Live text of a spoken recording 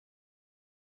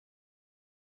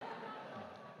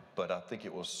but I think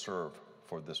it will serve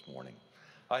for this morning.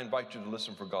 I invite you to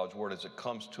listen for God's word as it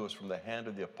comes to us from the hand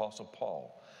of the Apostle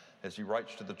Paul as he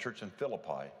writes to the church in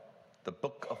Philippi, the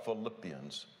book of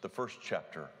Philippians, the first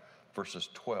chapter, verses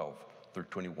 12 through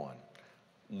 21.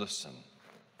 Listen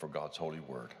for God's holy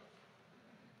word.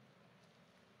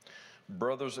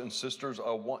 Brothers and sisters,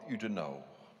 I want you to know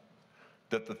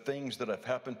that the things that have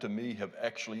happened to me have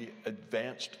actually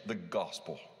advanced the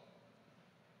gospel.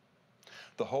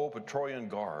 The whole Praetorian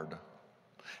Guard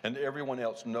and everyone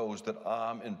else knows that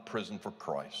I'm in prison for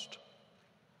Christ.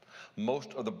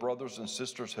 Most of the brothers and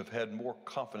sisters have had more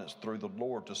confidence through the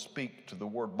Lord to speak to the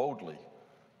word boldly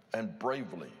and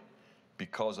bravely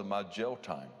because of my jail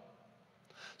time.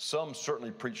 Some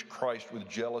certainly preach Christ with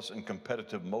jealous and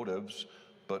competitive motives,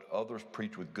 but others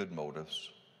preach with good motives.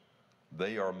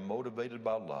 They are motivated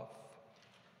by love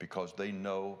because they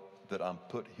know that I'm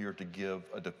put here to give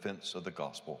a defense of the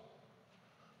gospel.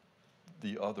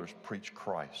 The others preach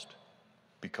Christ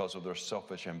because of their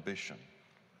selfish ambition.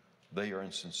 They are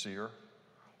insincere,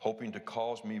 hoping to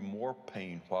cause me more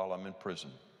pain while I'm in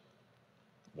prison.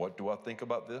 What do I think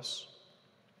about this?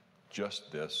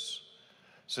 Just this.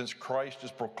 Since Christ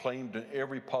is proclaimed in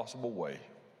every possible way,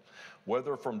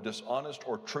 whether from dishonest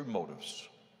or true motives,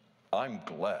 I'm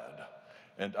glad,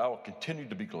 and I will continue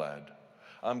to be glad.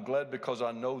 I'm glad because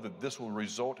I know that this will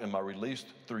result in my release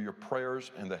through your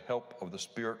prayers and the help of the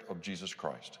Spirit of Jesus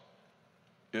Christ.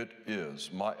 It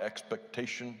is my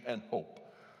expectation and hope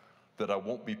that I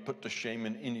won't be put to shame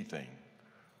in anything.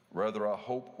 Rather, I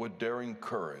hope with daring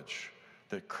courage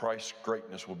that Christ's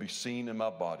greatness will be seen in my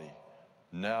body,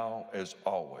 now as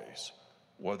always,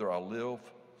 whether I live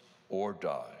or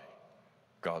die.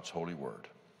 God's holy word.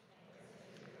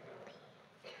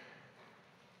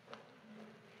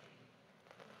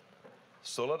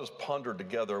 So let us ponder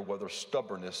together whether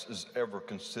stubbornness is ever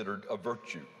considered a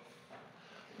virtue.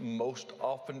 Most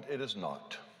often it is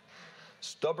not.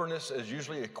 Stubbornness is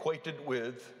usually equated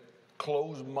with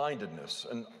closed-mindedness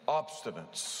and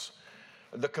obstinance,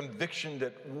 the conviction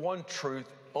that one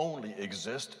truth only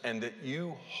exists and that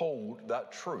you hold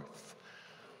that truth.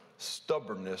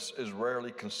 Stubbornness is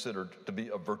rarely considered to be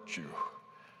a virtue.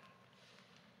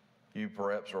 You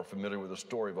perhaps are familiar with the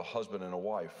story of a husband and a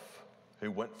wife who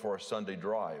went for a Sunday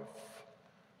drive.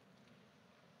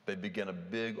 They began a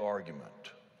big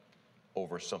argument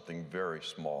over something very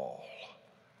small.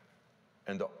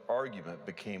 And the argument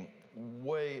became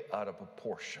way out of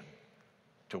proportion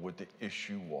to what the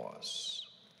issue was.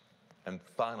 And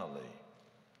finally,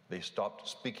 they stopped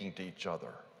speaking to each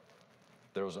other.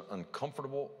 There was an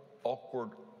uncomfortable, awkward,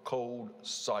 cold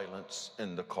silence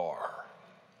in the car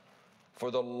for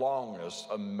the longest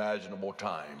imaginable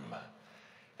time,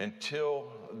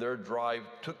 until their drive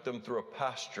took them through a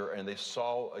pasture and they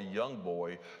saw a young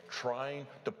boy trying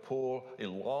to pull a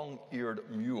long-eared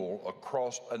mule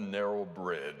across a narrow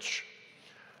bridge.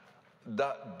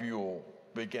 That mule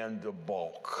began to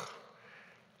balk,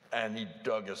 and he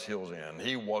dug his heels in.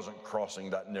 He wasn't crossing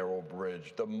that narrow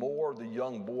bridge. The more the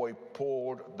young boy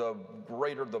pulled, the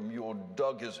greater the mule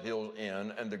dug his heels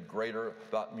in, and the greater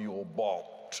that mule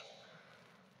balked.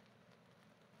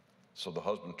 So the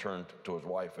husband turned to his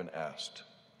wife and asked,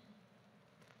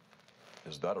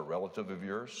 "Is that a relative of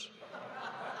yours?"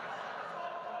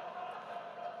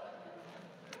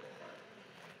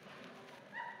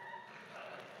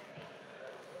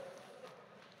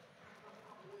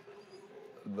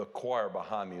 The choir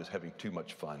behind me is having too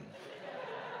much fun.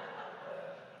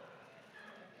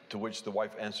 To which the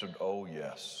wife answered, "Oh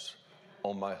yes,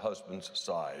 on my husband's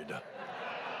side."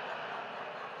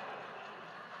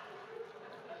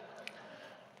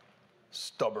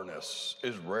 Stubbornness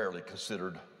is rarely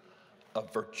considered a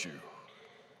virtue,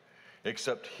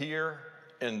 except here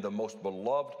in the most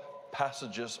beloved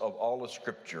passages of all of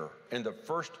Scripture. In the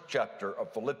first chapter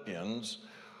of Philippians,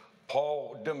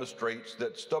 Paul demonstrates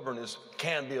that stubbornness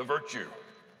can be a virtue.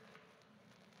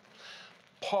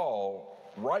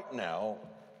 Paul, right now,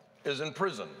 is in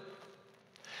prison.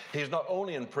 He's not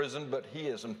only in prison, but he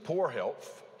is in poor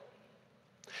health.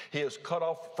 He is cut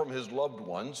off from his loved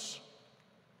ones.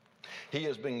 He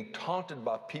is being taunted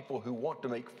by people who want to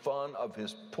make fun of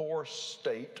his poor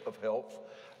state of health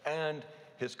and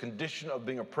his condition of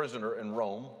being a prisoner in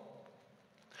Rome.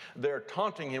 They're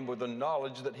taunting him with the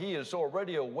knowledge that he is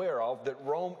already aware of that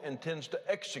Rome intends to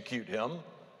execute him.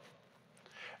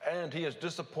 And he is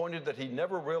disappointed that he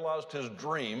never realized his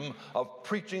dream of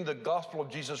preaching the gospel of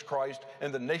Jesus Christ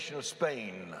in the nation of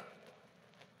Spain.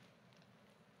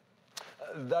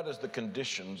 That is the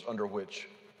conditions under which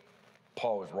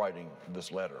Paul is writing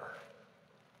this letter.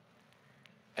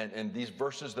 And these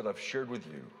verses that I've shared with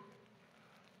you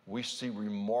we see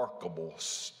remarkable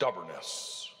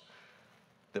stubbornness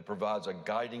that provides a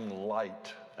guiding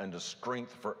light and a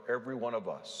strength for every one of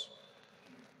us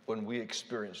when we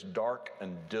experience dark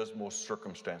and dismal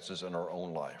circumstances in our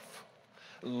own life.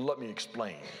 Let me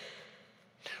explain.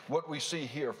 What we see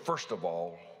here, first of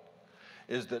all,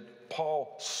 is that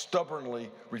Paul stubbornly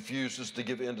refuses to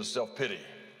give in to self-pity.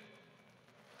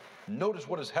 Notice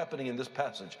what is happening in this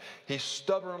passage. He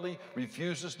stubbornly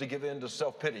refuses to give in to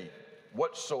self-pity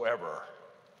whatsoever.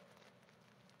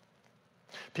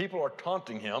 People are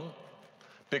taunting him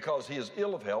because he is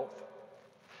ill of health.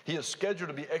 He is scheduled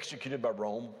to be executed by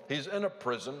Rome. He's in a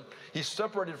prison. He's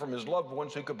separated from his loved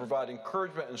ones who could provide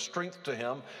encouragement and strength to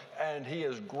him, and he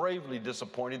is gravely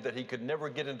disappointed that he could never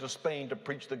get into Spain to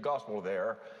preach the gospel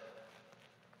there.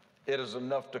 It is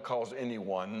enough to cause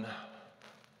anyone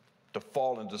to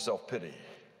fall into self-pity.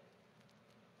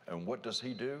 And what does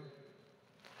he do?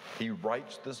 He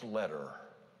writes this letter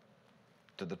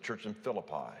to the church in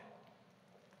Philippi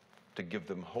to give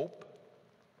them hope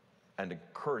and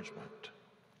encouragement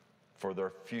for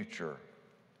their future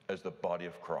as the body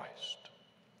of Christ.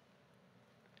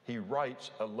 He writes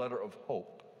a letter of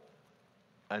hope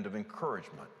and of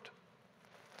encouragement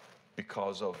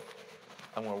because of,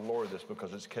 I'm going to lower this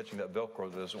because it's catching that Velcro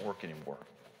that doesn't work anymore.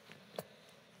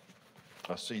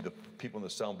 I see the people in the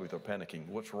sound booth are panicking.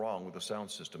 What's wrong with the sound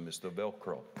system? It's the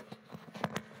Velcro.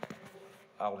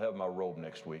 I'll have my robe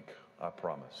next week, I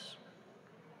promise.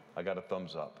 I got a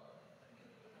thumbs up.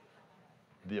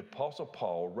 The Apostle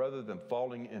Paul, rather than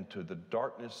falling into the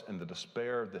darkness and the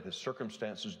despair that his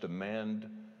circumstances demand,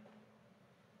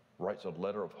 writes a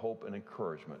letter of hope and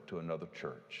encouragement to another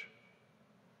church.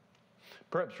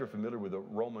 Perhaps you're familiar with the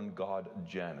Roman god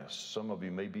Janus. Some of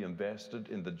you may be invested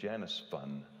in the Janus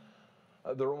Fund.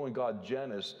 The Roman god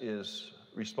Janus is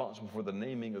responsible for the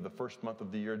naming of the first month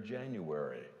of the year,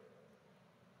 January.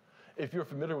 If you're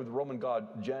familiar with the Roman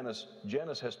god Janus,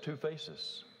 Janus has two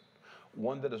faces.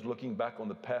 One that is looking back on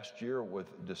the past year with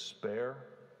despair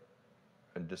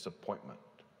and disappointment.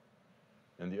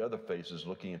 And the other face is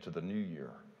looking into the new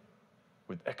year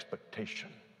with expectation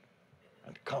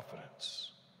and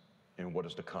confidence in what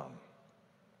is to come.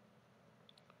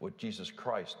 What Jesus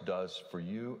Christ does for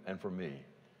you and for me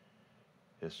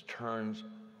is turns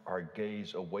our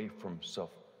gaze away from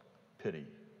self-pity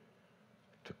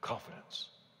to confidence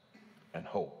and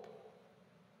hope.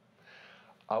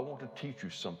 I want to teach you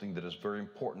something that is very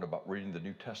important about reading the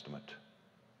New Testament.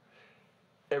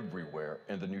 Everywhere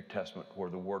in the New Testament where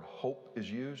the word hope is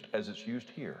used, as it's used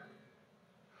here,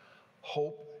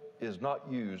 hope is not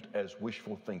used as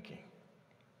wishful thinking.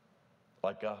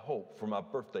 Like I hope for my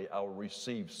birthday I will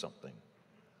receive something.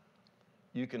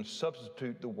 You can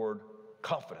substitute the word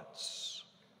confidence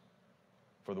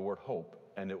for the word hope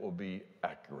and it will be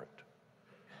accurate.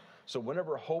 So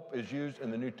whenever hope is used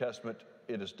in the New Testament,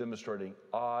 it is demonstrating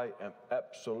I am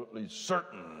absolutely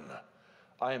certain,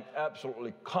 I am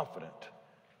absolutely confident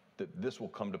that this will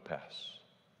come to pass.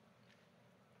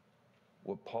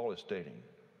 What Paul is stating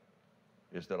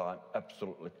is that I'm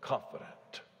absolutely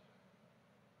confident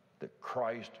that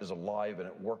Christ is alive and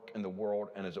at work in the world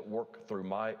and is at work through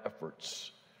my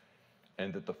efforts,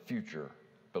 and that the future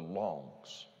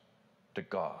belongs to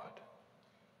God.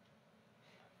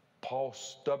 Paul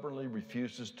stubbornly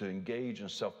refuses to engage in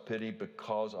self-pity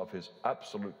because of his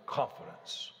absolute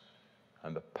confidence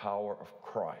and the power of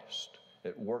Christ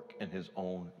at work in his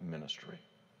own ministry.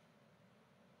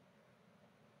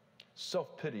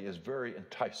 Self-pity is very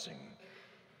enticing.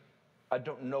 I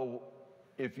don't know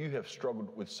if you have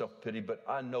struggled with self-pity, but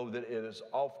I know that it is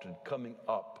often coming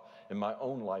up in my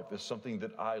own life as something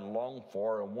that I long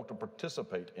for and want to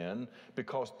participate in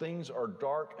because things are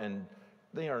dark and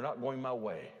they are not going my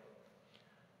way.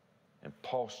 And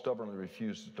Paul stubbornly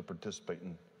refuses to participate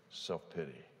in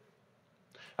self-pity.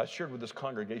 I shared with this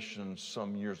congregation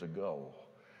some years ago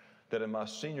that in my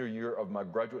senior year of my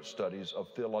graduate studies of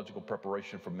theological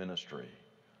preparation for ministry,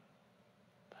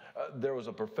 there was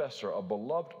a professor, a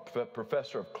beloved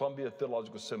professor of Columbia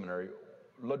Theological Seminary,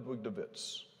 Ludwig de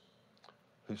Witz,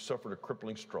 who suffered a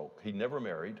crippling stroke. He never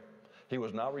married. He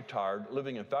was now retired,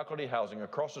 living in faculty housing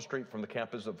across the street from the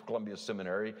campus of Columbia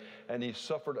Seminary, and he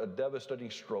suffered a devastating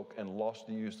stroke and lost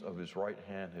the use of his right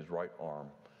hand, his right arm,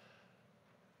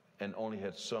 and only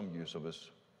had some use of his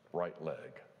right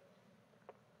leg.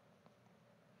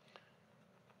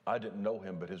 I didn't know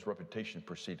him, but his reputation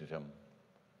preceded him.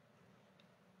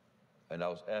 And I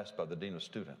was asked by the dean of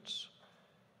students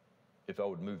if I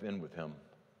would move in with him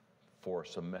for a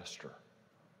semester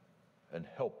and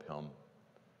help him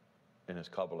in his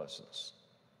convalescence.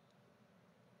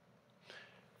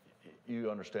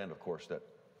 You understand, of course, that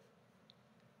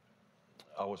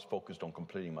I was focused on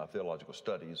completing my theological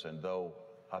studies, and though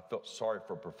I felt sorry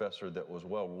for a professor that was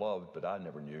well loved, but I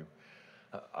never knew,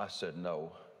 I said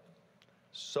no.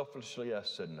 Selfishly, I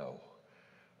said no.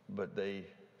 But they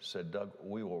said, Doug,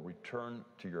 we will return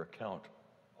to your account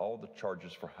all the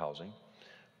charges for housing,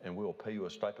 and we will pay you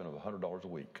a stipend of $100 a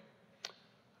week.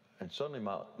 And suddenly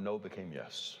my no became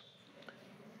yes.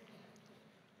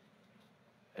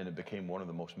 And it became one of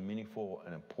the most meaningful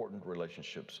and important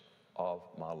relationships of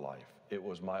my life. It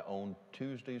was my own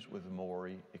Tuesdays with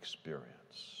Maury experience.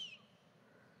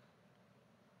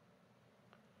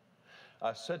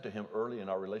 I said to him early in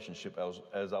our relationship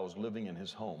as I was living in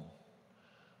his home,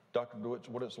 Dr. DeWitt,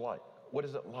 what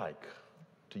is it like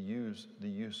to use the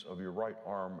use of your right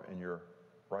arm and your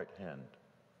right hand?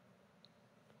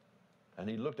 And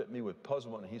he looked at me with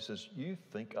puzzlement and he says, you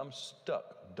think I'm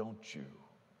stuck, don't you?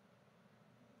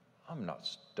 I'm not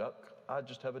stuck. I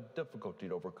just have a difficulty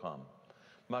to overcome.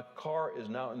 My car is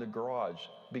now in the garage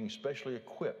being specially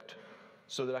equipped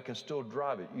so that I can still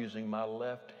drive it using my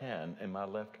left hand and my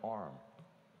left arm.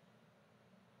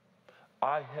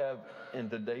 I have in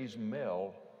today's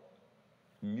mail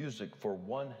music for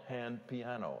one-hand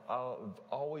piano. I've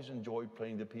always enjoyed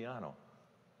playing the piano.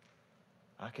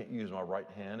 I can't use my right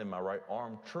hand and my right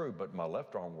arm, true, but my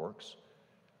left arm works.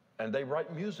 And they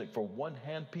write music for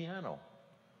one-hand piano.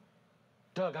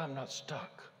 Doug, I'm not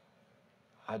stuck.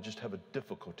 I just have a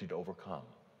difficulty to overcome.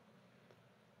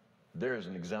 There is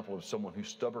an example of someone who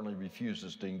stubbornly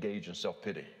refuses to engage in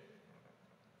self-pity.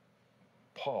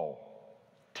 Paul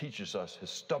teaches us his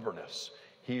stubbornness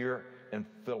here in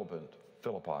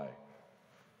Philippi.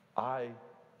 I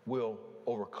will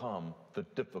overcome the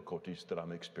difficulties that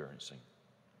I'm experiencing.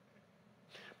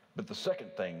 But the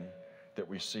second thing that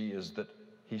we see is that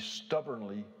he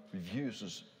stubbornly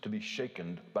refuses to be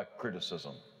shaken by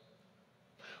criticism.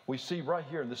 We see right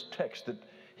here in this text that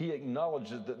he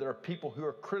acknowledges that there are people who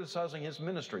are criticizing his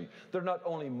ministry. They're not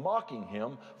only mocking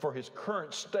him for his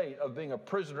current state of being a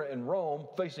prisoner in Rome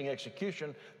facing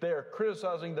execution, they are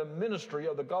criticizing the ministry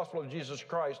of the gospel of Jesus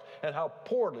Christ and how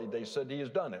poorly they said he has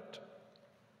done it.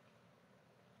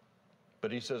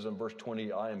 But he says in verse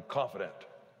 20, I am confident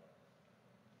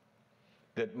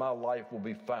that my life will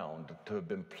be found to have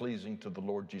been pleasing to the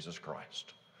Lord Jesus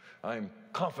Christ. I am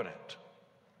confident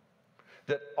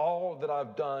that all that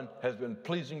I've done has been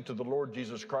pleasing to the Lord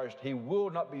Jesus Christ. He will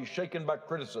not be shaken by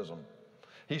criticism.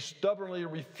 He stubbornly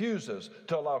refuses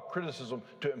to allow criticism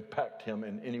to impact him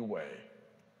in any way.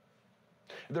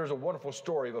 There's a wonderful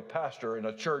story of a pastor in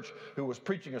a church who was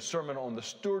preaching a sermon on the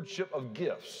stewardship of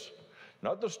gifts.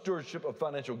 Not the stewardship of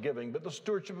financial giving, but the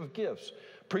stewardship of gifts.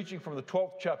 Preaching from the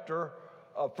 12th chapter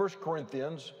of 1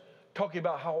 Corinthians, talking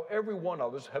about how every one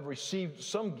of us have received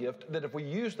some gift, that if we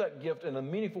use that gift in a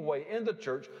meaningful way in the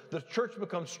church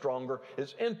becomes stronger,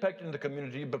 its impact in the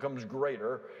community becomes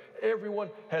greater. Everyone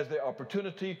has the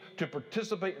opportunity to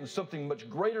participate in something much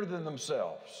greater than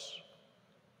themselves.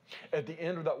 At the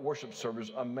end of that worship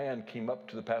service, a man came up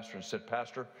to the pastor and said,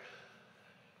 Pastor,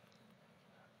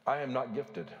 I am not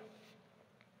gifted.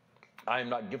 I am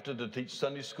not gifted to teach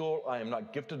Sunday school. I am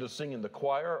not gifted to sing in the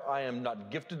choir. I am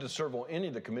not gifted to serve on any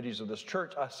of the committees of this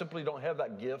church. I simply don't have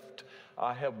that gift.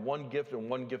 I have one gift and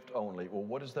one gift only. Well,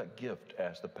 what is that gift?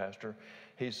 Asked the pastor.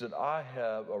 He said, I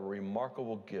have a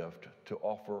remarkable gift to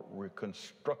offer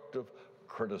constructive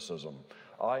criticism.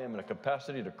 I am in a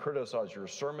capacity to criticize your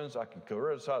sermons. I can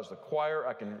criticize the choir.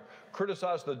 I can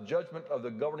criticize the judgment of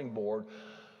the governing board.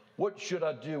 What should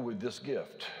I do with this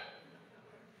gift?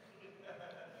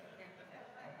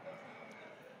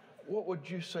 What would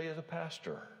you say as a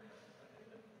pastor?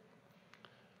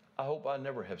 I hope I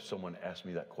never have someone ask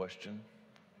me that question,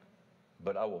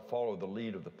 but I will follow the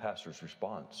lead of the pastor's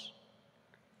response.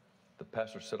 The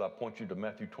pastor said, I point you to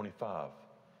Matthew 25,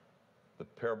 the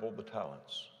parable of the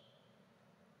talents.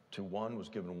 To one was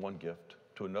given one gift,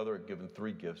 to another given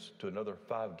 3 gifts, to another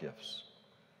 5 gifts.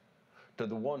 To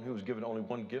the one who was given only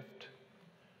one gift,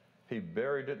 he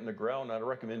buried it in the ground. I'd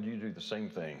recommend you do the same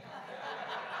thing.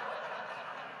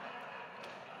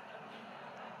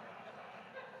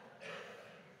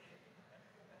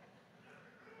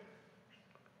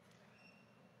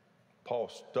 Paul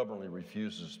stubbornly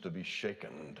refuses to be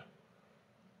shaken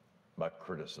by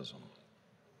criticism.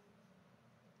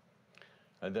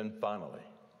 And then finally,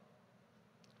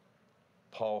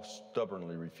 Paul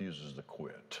stubbornly refuses to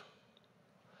quit.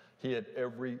 He had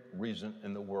every reason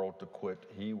in the world to quit.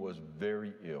 He was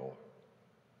very ill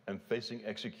and facing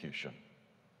execution.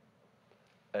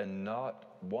 And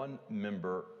not one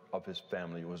member of his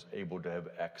family was able to have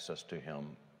access to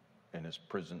him in his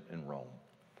prison in Rome.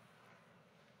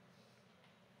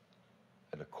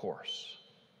 And of course,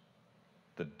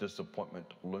 the disappointment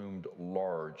loomed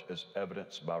large, as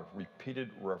evidenced by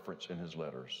repeated reference in his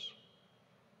letters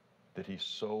that he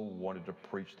so wanted to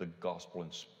preach the gospel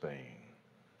in Spain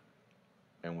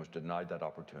and was denied that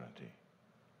opportunity.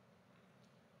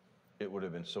 It would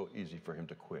have been so easy for him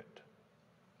to quit.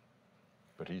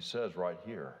 But he says right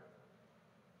here,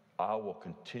 I will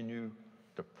continue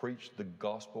to preach the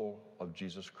gospel of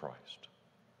Jesus Christ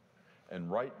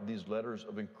and write these letters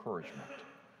of encouragement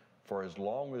for as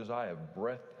long as I have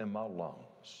breath in my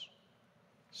lungs,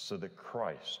 so that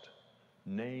Christ's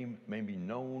name may be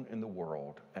known in the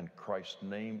world and Christ's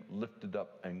name lifted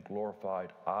up and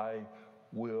glorified. I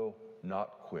will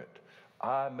not quit.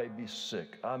 I may be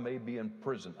sick, I may be in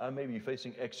prison, I may be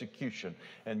facing execution,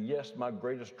 and yes, my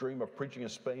greatest dream of preaching in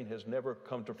Spain has never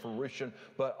come to fruition,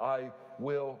 but I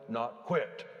will not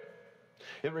quit.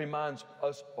 It reminds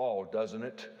us all, doesn't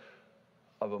it,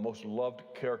 of a most loved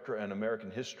character in American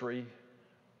history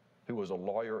who was a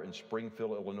lawyer in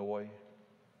Springfield, Illinois,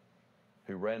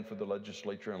 who ran for the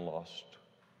legislature and lost,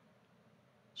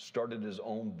 started his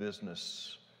own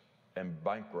business and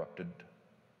bankrupted,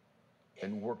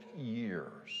 and worked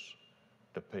years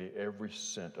to pay every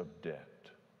cent of debt.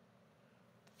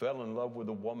 Fell in love with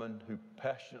a woman who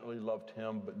passionately loved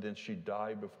him, but then she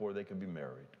died before they could be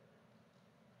married.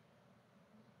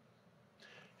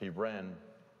 He ran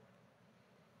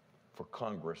for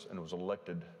Congress and was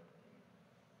elected,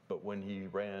 but when he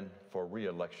ran for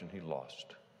re-election, he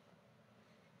lost.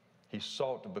 He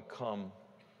sought to become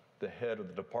the head of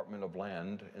the Department of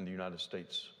Land in the United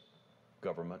States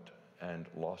government and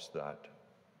lost that.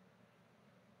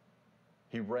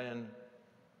 He ran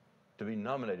to be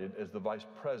nominated as the vice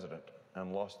president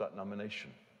and lost that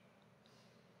nomination.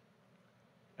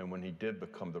 And when he did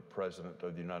become the president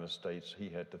of the United States, he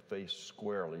had to face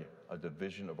squarely a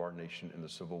division of our nation in the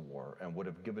Civil War and would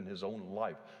have given his own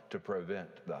life to prevent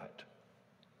that.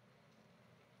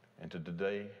 And to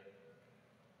today,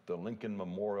 the Lincoln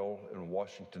Memorial in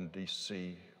Washington,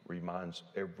 D.C. reminds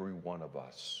every one of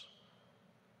us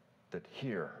that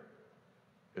here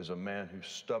is a man who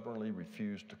stubbornly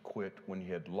refused to quit when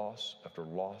he had loss after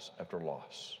loss after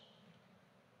loss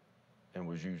and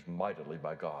was used mightily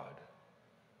by God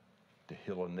to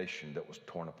heal a nation that was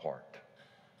torn apart.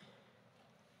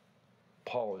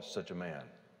 Paul is such a man.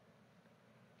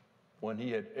 When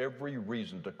he had every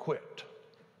reason to quit,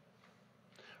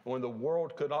 when the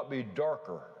world could not be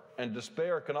darker and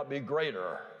despair cannot be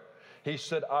greater, he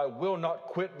said, I will not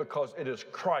quit because it is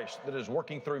Christ that is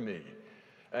working through me.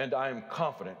 And I am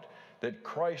confident that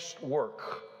Christ's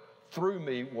work through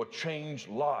me will change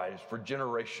lives for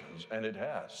generations, and it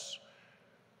has.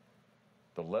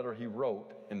 The letter he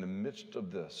wrote in the midst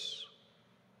of this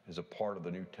is a part of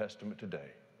the New Testament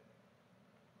today.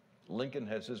 Lincoln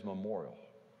has his memorial.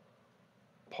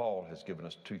 Paul has given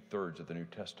us 2/3 of the New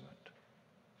Testament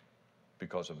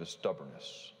because of his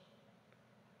stubbornness.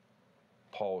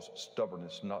 Paul's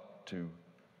stubbornness not to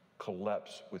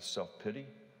collapse with self-pity,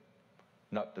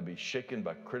 not to be shaken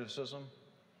by criticism,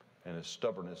 and his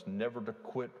stubbornness never to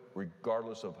quit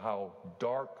regardless of how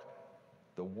dark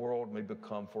the world may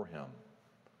become for him.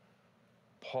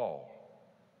 Paul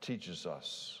teaches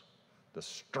us the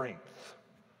strength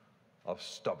of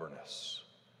stubbornness.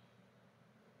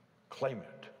 Claim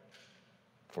it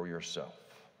for yourself.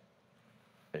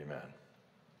 Amen.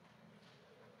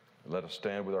 Let us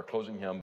stand with our closing hymn.